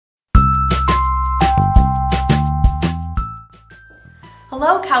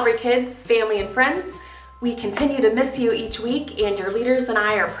Hello, Calvary Kids, family and friends. We continue to miss you each week, and your leaders and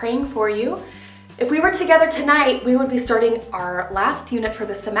I are praying for you. If we were together tonight, we would be starting our last unit for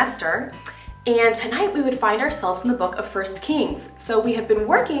the semester, and tonight we would find ourselves in the book of 1 Kings. So we have been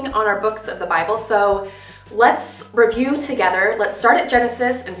working on our books of the Bible, so let's review together. Let's start at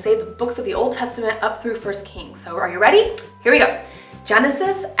Genesis and say the books of the Old Testament up through 1 Kings. So are you ready? Here we go.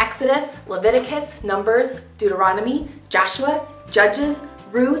 Genesis, Exodus, Leviticus, Numbers, Deuteronomy, Joshua, Judges,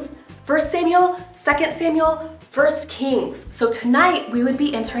 Ruth, 1 Samuel, 2 Samuel, 1 Kings. So tonight we would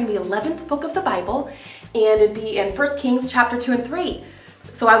be entering the 11th book of the Bible, and it'd be in 1 Kings chapter 2 and 3.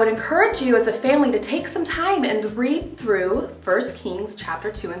 So I would encourage you as a family to take some time and read through 1 Kings chapter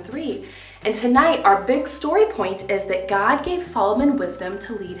 2 and 3. And tonight our big story point is that God gave Solomon wisdom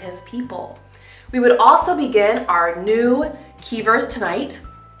to lead his people. We would also begin our new key verse tonight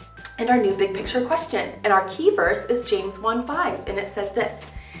and our new big picture question. And our key verse is James 1:5, and it says this: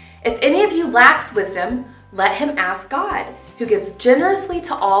 "If any of you lacks wisdom, let him ask God, who gives generously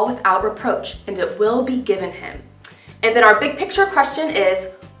to all without reproach, and it will be given him." And then our big picture question is,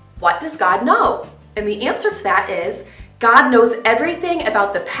 what does God know? And the answer to that is, God knows everything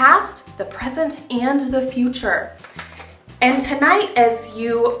about the past, the present, and the future. And tonight, as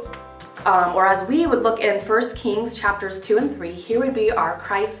we would look in 1 Kings chapters 2 and 3, here would be our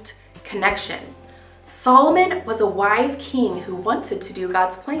Christ connection. Solomon was a wise king who wanted to do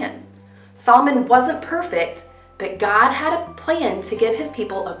God's plan. Solomon wasn't perfect, but God had a plan to give his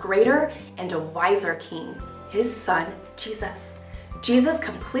people a greater and a wiser king, his son, Jesus. Jesus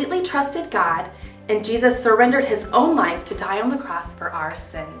completely trusted God, and Jesus surrendered his own life to die on the cross for our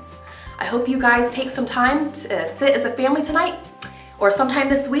sins. I hope you guys take some time to sit as a family tonight or sometime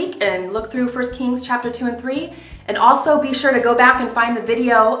this week and look through 1 Kings chapter 2 and 3. And also be sure to go back and find the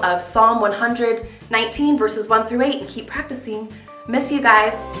video of Psalm 119 verses 1 through 8 and keep practicing. Miss you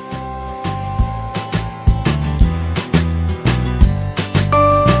guys.